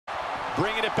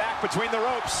bringing it back between the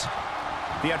ropes.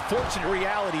 The unfortunate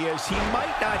reality is he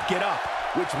might not get up,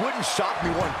 which wouldn't shock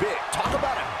me one bit. Talk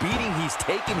about a beating he's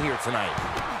taken here tonight.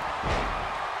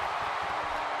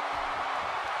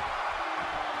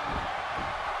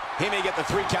 He may get the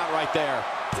 3 count right there.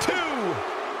 2.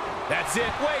 That's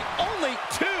it. Wait, only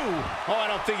 2. Oh, I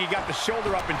don't think he got the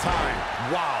shoulder up in time.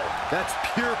 Wow, that's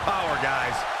pure power,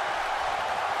 guys.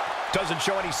 Doesn't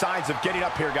show any signs of getting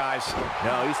up here, guys.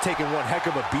 No, he's taking one heck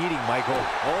of a beating, Michael.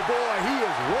 Oh, boy, he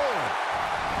is rolling.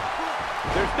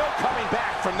 There's no coming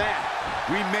back from that.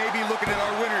 We may be looking at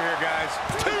our winner here, guys.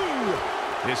 2.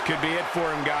 This could be it for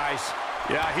him, guys.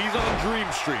 Yeah, he's on Dream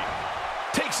Street.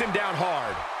 Takes him down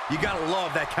hard. You gotta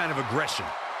love that kind of aggression.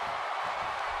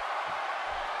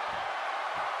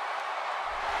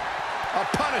 A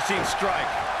punishing strike.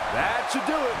 That should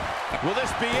do it. Will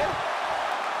this be it?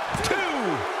 2.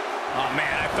 Oh,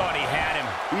 man, I thought he had him.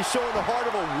 He's showing the heart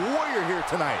of a warrior here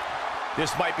tonight.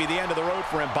 This might be the end of the road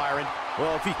for him, Byron.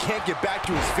 Well, if he can't get back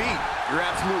to his feet, you're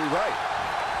absolutely right.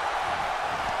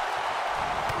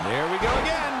 There we go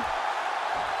again.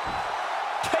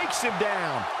 Takes him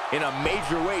down. In a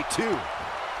major way, too.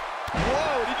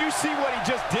 Whoa, did you see what he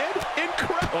just did?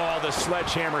 Incredible. Oh, the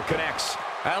sledgehammer connects.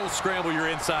 That'll scramble your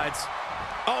insides.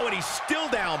 Oh, and he's still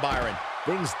down, Byron.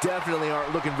 Things definitely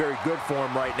aren't looking very good for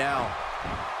him right now.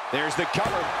 There's the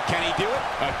cover. Can he do it?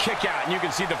 A kick out, and you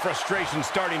can see the frustration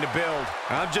starting to build.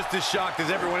 I'm just as shocked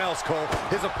as everyone else, Cole,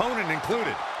 his opponent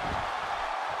included.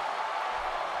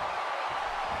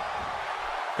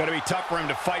 Going to be tough for him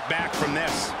to fight back from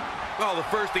this. Well, the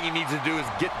first thing he needs to do is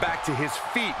get back to his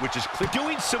feet, which is clear.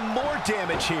 Doing some more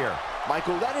damage here.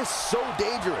 Michael, that is so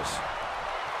dangerous.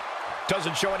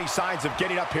 Doesn't show any signs of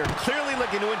getting up here. Clearly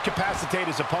looking to incapacitate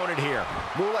his opponent here.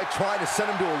 More like trying to send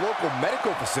him to a local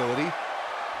medical facility.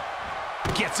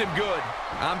 Gets him good.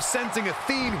 I'm sensing a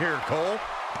theme here, Cole.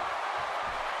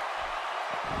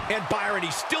 And Byron,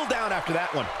 he's still down after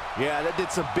that one. Yeah, that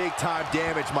did some big-time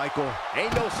damage, Michael.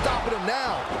 Ain't no stopping him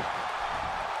now.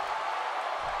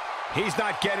 He's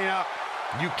not getting up.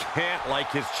 You can't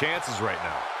like his chances right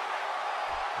now.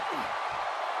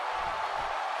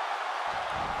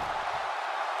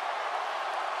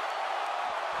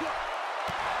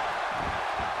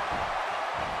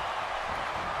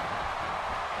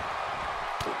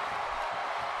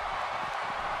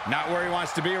 Not where he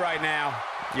wants to be right now.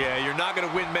 Yeah, you're not going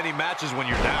to win many matches when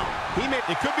you're down.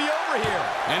 It could be over here.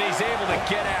 And he's able to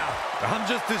get out. I'm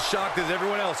just as shocked as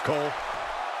everyone else, Cole.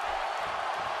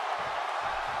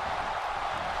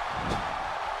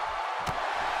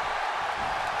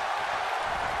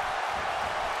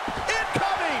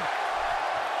 Incoming!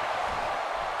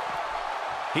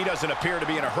 He doesn't appear to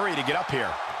be in a hurry to get up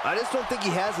here. I just don't think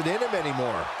he has it in him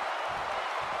anymore.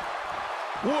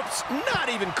 Whoops, not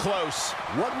even close.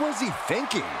 What was he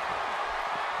thinking?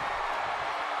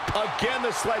 Again,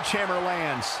 the sledgehammer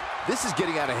lands. This is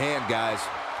getting out of hand, guys.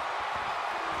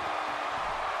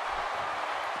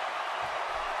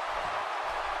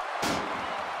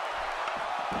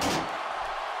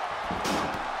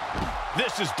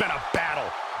 This has been a battle.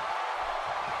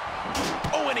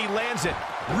 Oh, and he lands it.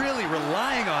 Really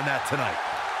relying on that tonight.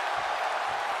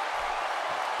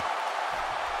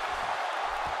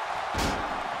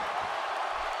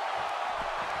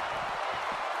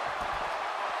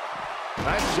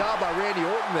 Nice job by Randy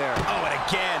Orton there. Oh, and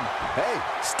again. Hey,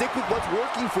 stick with what's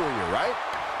working for you, right?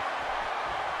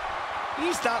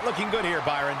 He's not looking good here,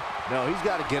 Byron. No, he's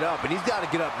got to get up, and he's got to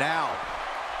get up now.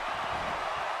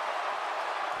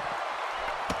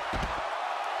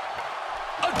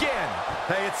 Again.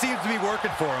 Hey, it seems to be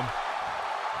working for him.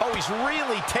 Oh, he's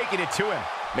really taking it to him.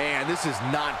 Man, this is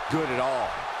not good at all.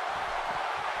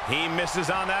 He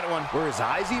misses on that one. Were his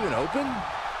eyes even open?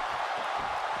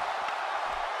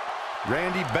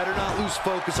 Randy better not lose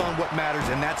focus on what matters,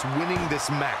 and that's winning this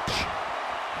match.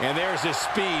 And there's his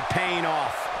speed paying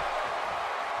off.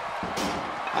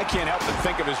 I can't help but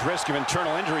think of his risk of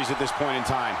internal injuries at this point in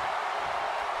time.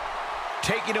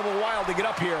 Taking him a while to get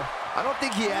up here. I don't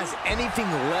think he has anything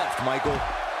left, Michael.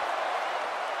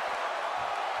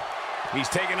 He's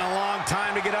taking a long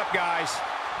time to get up, guys.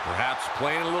 Perhaps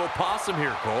playing a little possum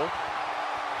here, Cole.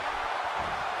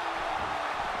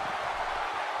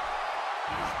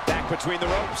 Back between the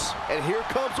ropes. And here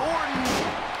comes Orton.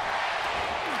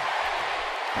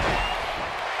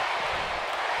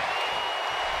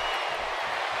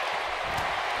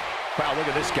 Wow, look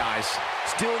at this, guys.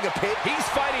 Stealing a pin. He's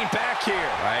fighting back here.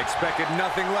 I expected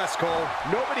nothing less, Cole.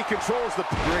 Nobody controls the...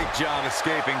 Great job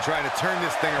escaping, trying to turn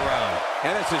this thing around.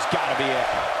 And this has got to be it.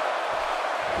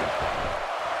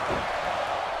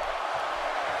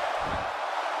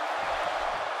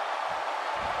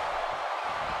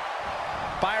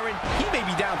 Byron, he may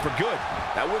be down for good.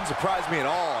 That wouldn't surprise me at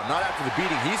all, not after the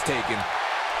beating he's taken.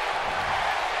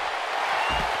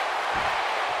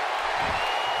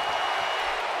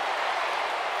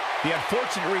 The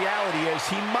unfortunate reality is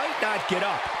he might not get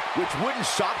up. Which wouldn't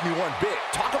shock me one bit.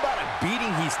 Talk about a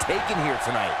beating he's taken here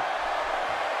tonight.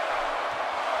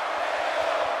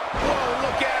 Whoa,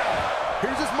 look out.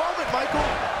 Here's his moment, Michael.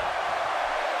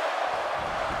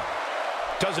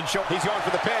 Doesn't show. He's going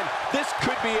for the pin. This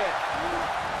could be it.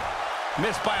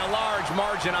 Missed by a large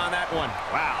margin on that one.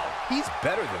 Wow, he's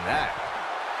better than that.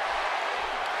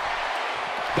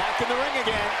 Back in the ring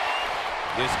again.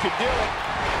 This could do it.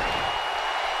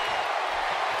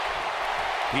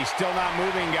 He's still not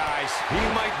moving, guys. He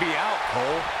might be out,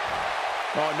 Cole.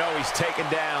 Oh, no, he's taken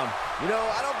down. You know,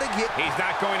 I don't think He's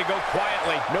not going to go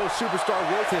quietly. no superstar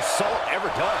worth his salt ever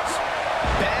does.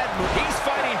 Bad move. He's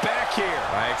fighting back here.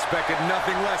 I expected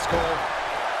nothing less, Cole.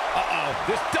 Uh-oh.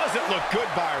 This doesn't look good,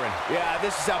 Byron. Yeah,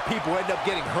 this is how people end up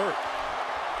getting hurt.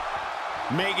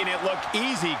 Making it look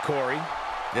easy, Corey.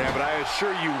 Yeah, but I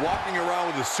assure you, walking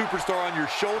around with a superstar on your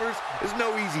shoulders is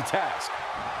no easy task.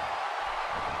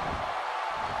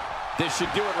 This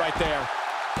should do it right there.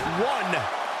 One.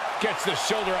 Gets the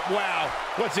shoulder up. Wow.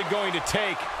 What's it going to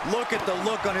take? Look at the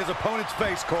look on his opponent's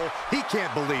face, Cole. He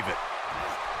can't believe it.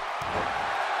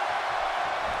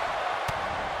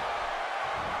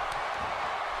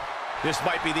 This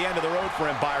might be the end of the road for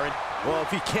him, Byron. Well, if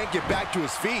he can't get back to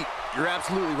his feet, you're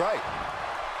absolutely right.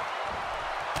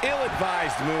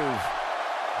 Ill-advised move.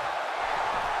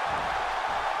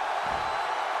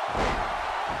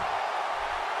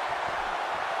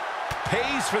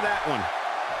 Pays for that one.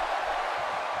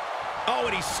 Oh,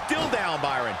 and he's still down,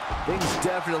 Byron. Things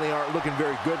definitely aren't looking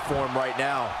very good for him right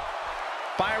now.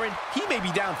 Byron, he may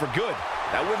be down for good.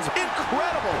 That one's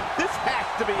incredible. This has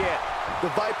to be it.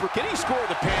 The Viper, Can he score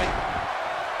the pin?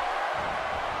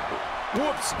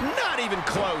 Whoops, not even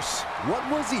close. what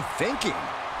was he thinking?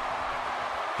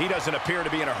 He doesn't appear to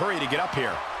be in a hurry to get up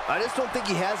here. I just don't think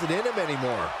he has it in him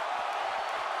anymore.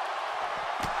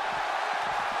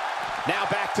 Now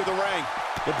back to the ring.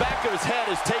 The back of his head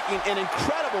is taking an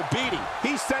incredible beating.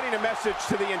 He's sending a message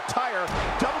to the entire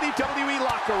WWE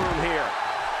locker room here.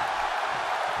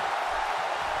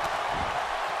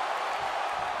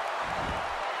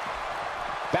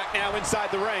 Back now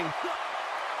inside the ring.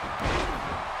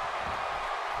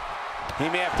 He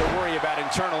may have to worry about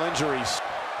internal injuries.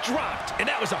 Dropped, and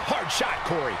that was a hard shot,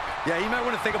 Corey. Yeah, he might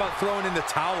want to think about throwing in the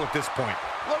towel at this point.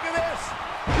 Look at this.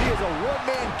 He is a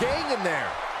one-man gang in there.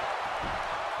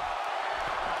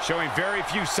 Showing very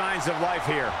few signs of life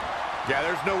here. Yeah,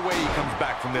 there's no way he comes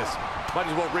back from this. Might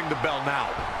as well ring the bell now.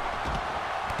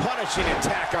 Punishing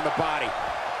attack on the body.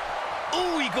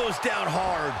 Ooh, he goes down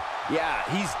hard. Yeah,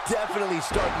 he's definitely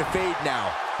starting to fade now.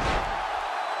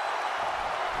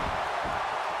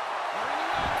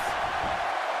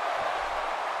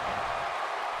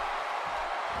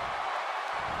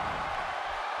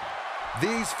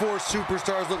 These four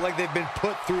superstars look like they've been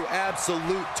put through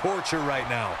absolute torture right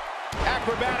now.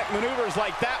 Acrobatic maneuvers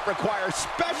like that require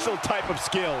special type of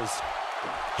skills.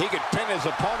 He could pin his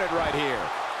opponent right here.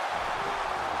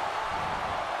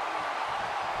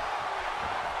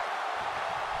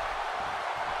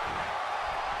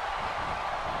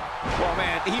 Well,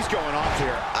 man, he's going off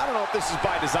here. I don't know if this is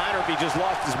by design or if he just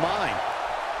lost his mind.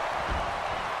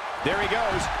 There he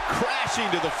goes,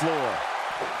 crashing to the floor.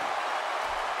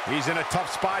 He's in a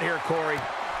tough spot here, Corey.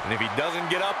 And if he doesn't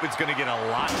get up, it's going to get a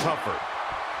lot tougher.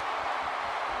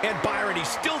 And Byron, he's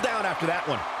still down after that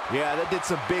one. Yeah, that did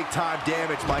some big-time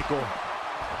damage, Michael.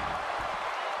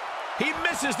 He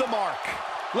misses the mark.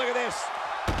 Look at this.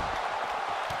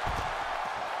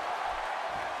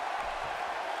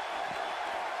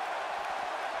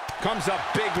 Comes up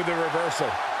big with the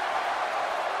reversal.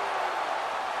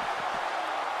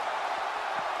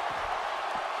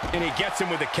 And he gets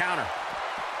him with the counter.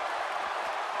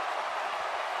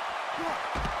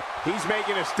 He's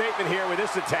making a statement here with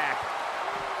this attack.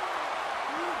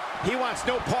 He wants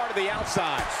no part of the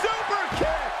outside. Super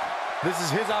kick! This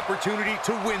is his opportunity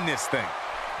to win this thing.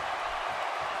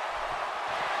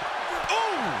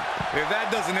 Ooh! If that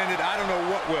doesn't end it, I don't know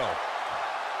what will.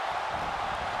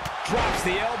 Drops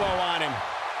the elbow on him.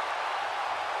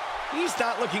 He's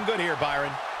not looking good here,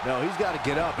 Byron. No, he's got to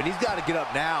get up, and he's got to get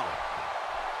up now.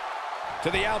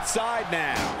 To the outside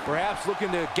now. Perhaps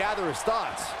looking to gather his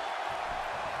thoughts.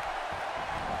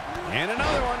 And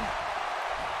another one.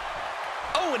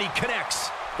 Oh, and he connects.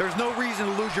 There's no reason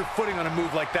to lose your footing on a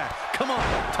move like that. Come on,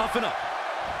 toughen up.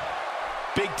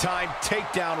 Big time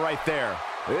takedown right there.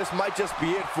 This might just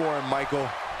be it for him, Michael.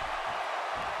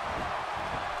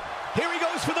 Here he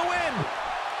goes for the win.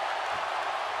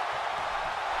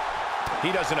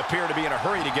 He doesn't appear to be in a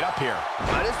hurry to get up here.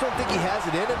 I just don't think he has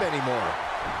it in him anymore.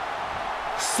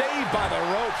 Saved by the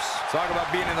ropes. Talk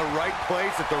about being in the right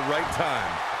place at the right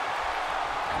time.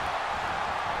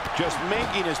 Just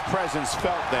making his presence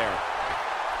felt there.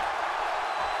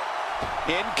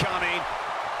 Incoming.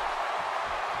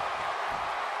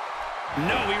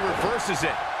 No, he reverses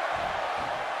it.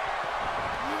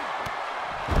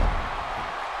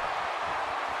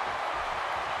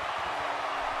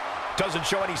 Doesn't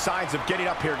show any signs of getting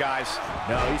up here, guys.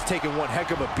 No, he's taking one heck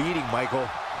of a beating, Michael.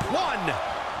 1,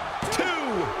 2.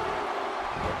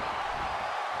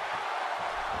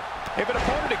 If an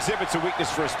opponent exhibits a weakness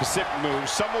for a specific move,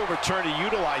 some will return to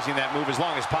utilizing that move as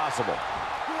long as possible.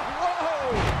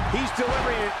 Whoa! He's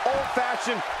delivering an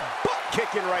old-fashioned butt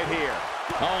kicking right here.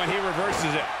 Oh, and he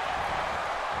reverses it.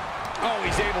 Oh,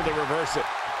 he's able to reverse it.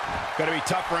 Going to be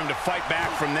tough for him to fight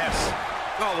back from this.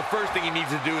 Oh, the first thing he needs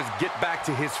to do is get back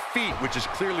to his feet, which is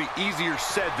clearly easier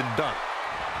said than done.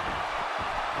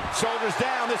 Shoulders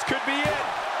down, this could be it.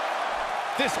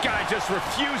 This guy just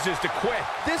refuses to quit.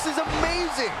 This is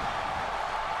amazing.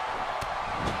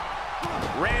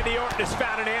 Randy Orton has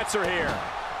found an answer here.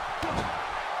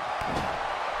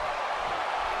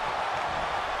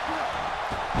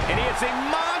 And he hits a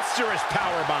monstrous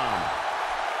powerbomb.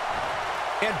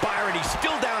 And Byron, he's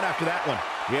still down after that one.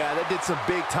 Yeah, that did some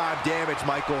big-time damage,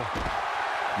 Michael.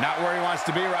 Not where he wants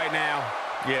to be right now.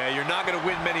 Yeah, you're not going to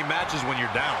win many matches when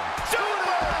you're down.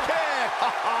 Super kick!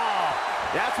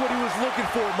 That's what he was looking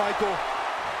for, Michael.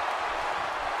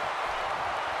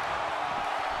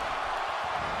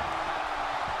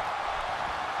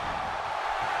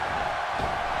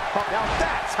 Now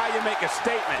that's how you make a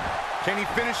statement. Can he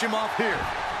finish him off here?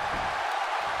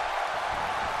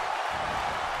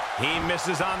 He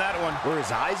misses on that one. Were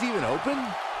his eyes even open?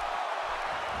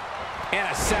 And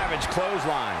a savage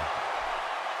clothesline.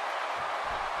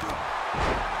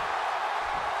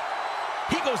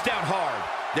 He goes down hard.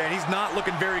 Yeah, and he's not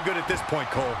looking very good at this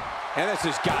point, Cole. And this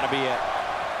has got to be it.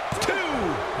 2!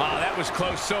 Oh, that was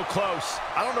close, so close.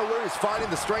 I don't know where he's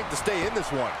finding the strength to stay in this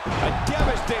one. A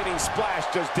devastating splash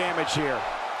does damage here.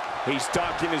 He's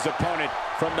stalking his opponent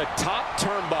from the top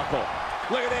turnbuckle.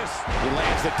 Look at this. He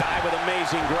lands the dive with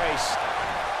amazing grace.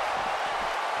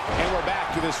 And we're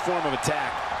back to this form of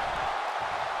attack.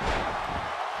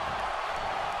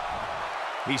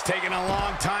 He's taking a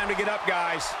long time to get up,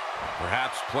 guys.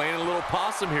 Perhaps playing a little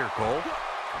possum here, Cole.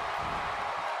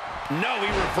 No, he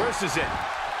reverses it.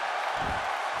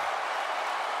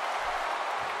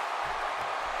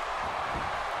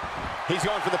 He's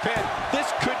going for the pin.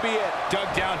 This could be it.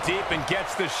 Dug down deep and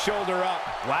gets the shoulder up.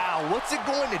 Wow, what's it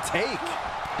going to take?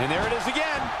 And there it is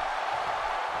again.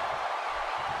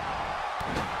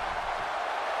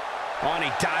 Oh, and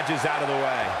he dodges out of the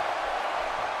way.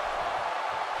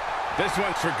 This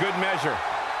one's for good measure.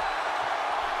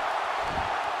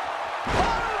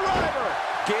 Driver.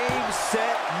 Game,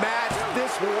 set, match.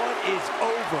 This one is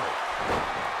over.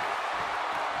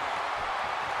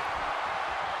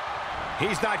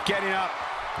 He's not getting up.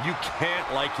 You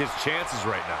can't like his chances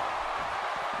right now.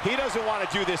 He doesn't want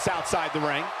to do this outside the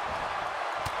ring.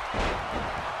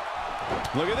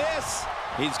 Look at this.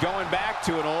 He's going back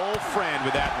to an old friend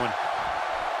with that one.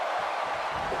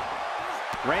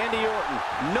 Randy Orton,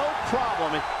 no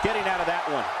problem in getting out of that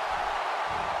one.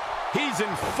 He's in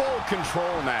full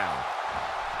control now.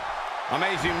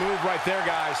 Amazing move right there,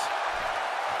 guys.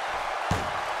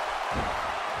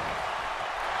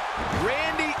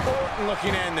 Randy Orton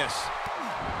looking to end this.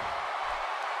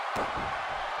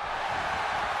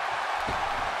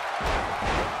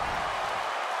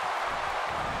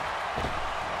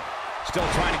 Still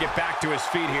trying to get back to his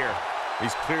feet here.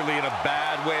 He's clearly in a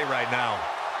bad way right now.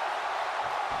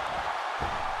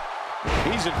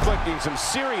 He's inflicting some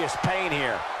serious pain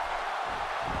here.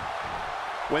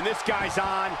 When this guy's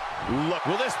on, look,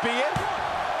 will this be it?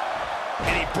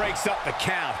 And he breaks up the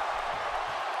count.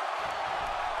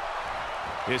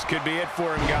 This could be it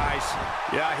for him, guys.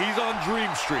 Yeah, he's on Dream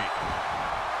Street.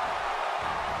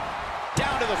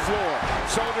 Down to the floor.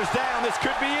 Shoulders down. This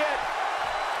could be it.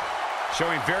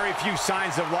 Showing very few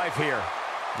signs of life here.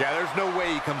 Yeah, there's no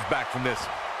way he comes back from this.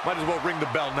 Might as well ring the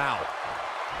bell now.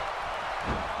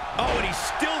 Oh, and he's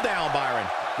still down, Byron.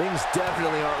 Things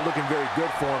definitely aren't looking very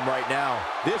good for him right now.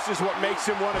 This is what makes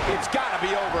him want to be. It's got to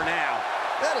be over now.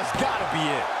 That has got to be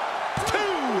it. 2!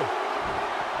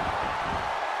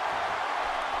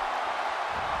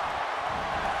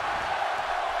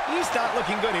 He's not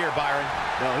looking good here, Byron.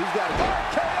 No, he's got to go.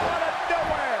 RKO out of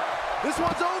nowhere. This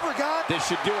one's over, guys. This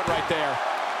should do it right there.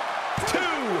 2!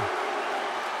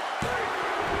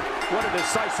 What a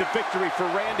decisive victory for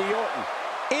Randy Orton.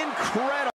 Incredible.